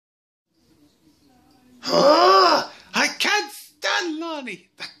I can't stand Lani,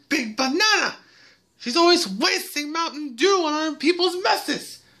 that big banana. She's always wasting Mountain Dew on other people's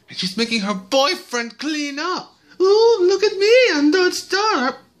messes. And she's making her boyfriend clean up. Ooh, look at me, I'm Dodge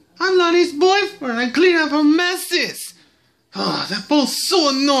Star. I'm Lani's boyfriend. I clean up her messes. They're both so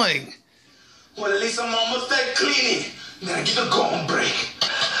annoying. Well, at least I'm almost done cleaning. Then I get a going break.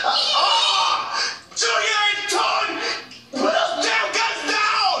 Junior ain't done! Put those damn guns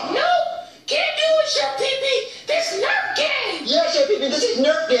down! Nope, can't do it, Chef Pee-Pee. This Nerf game. Yeah, Chef Pee-Pee, this is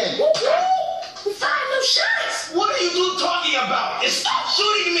Nerf game. Woo-hoo! 5 new shots. What are you two talking about? And stop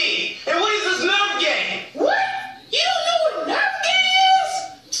shooting me! And what is this Nerf game? What? You don't know what Nerf game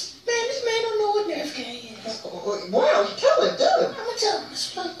is? Man, this man don't know what Nerf game is. Wow, tell him. I'm gonna tell him.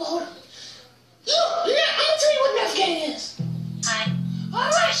 Hold on. Look, I'm gonna tell you what Nerf game is.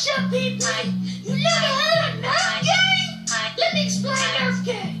 Alright, Chef Pee-Pee. You never heard of Nerf game? Let me explain Nerf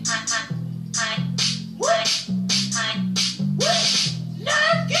game. What?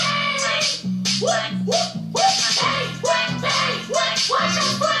 Nerf game! What? Bang! Watch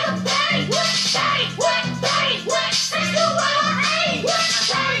your brother bang! Bang! Let's do what I hate!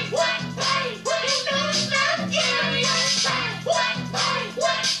 Bang! You know it's Nerf game! Bang!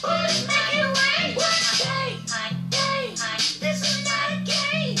 Bullets make it rain! Bang! This is not a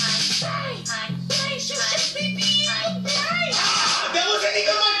game! Bang! Should be in the brain! That wasn't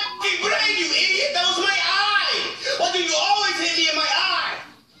even my fucking brain, you idiot! That was my eye! Why do you always hit me in my eye?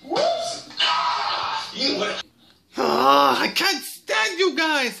 Whoops! You would. I can't stand you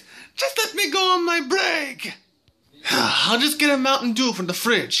guys. Just let me go on my break. I'll just get a Mountain Dew from the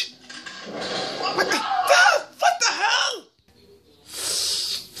fridge. What the hell? What the hell?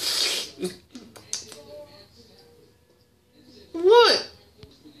 What?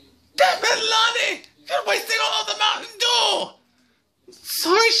 Damn it, Lani! You're wasting all the Mountain Dew!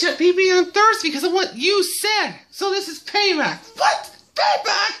 Sorry, Chef Pee-Pee, I'm thirsty because of what you said. So this is payback. What?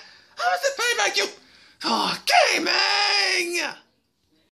 Payback? How is it payback? You... get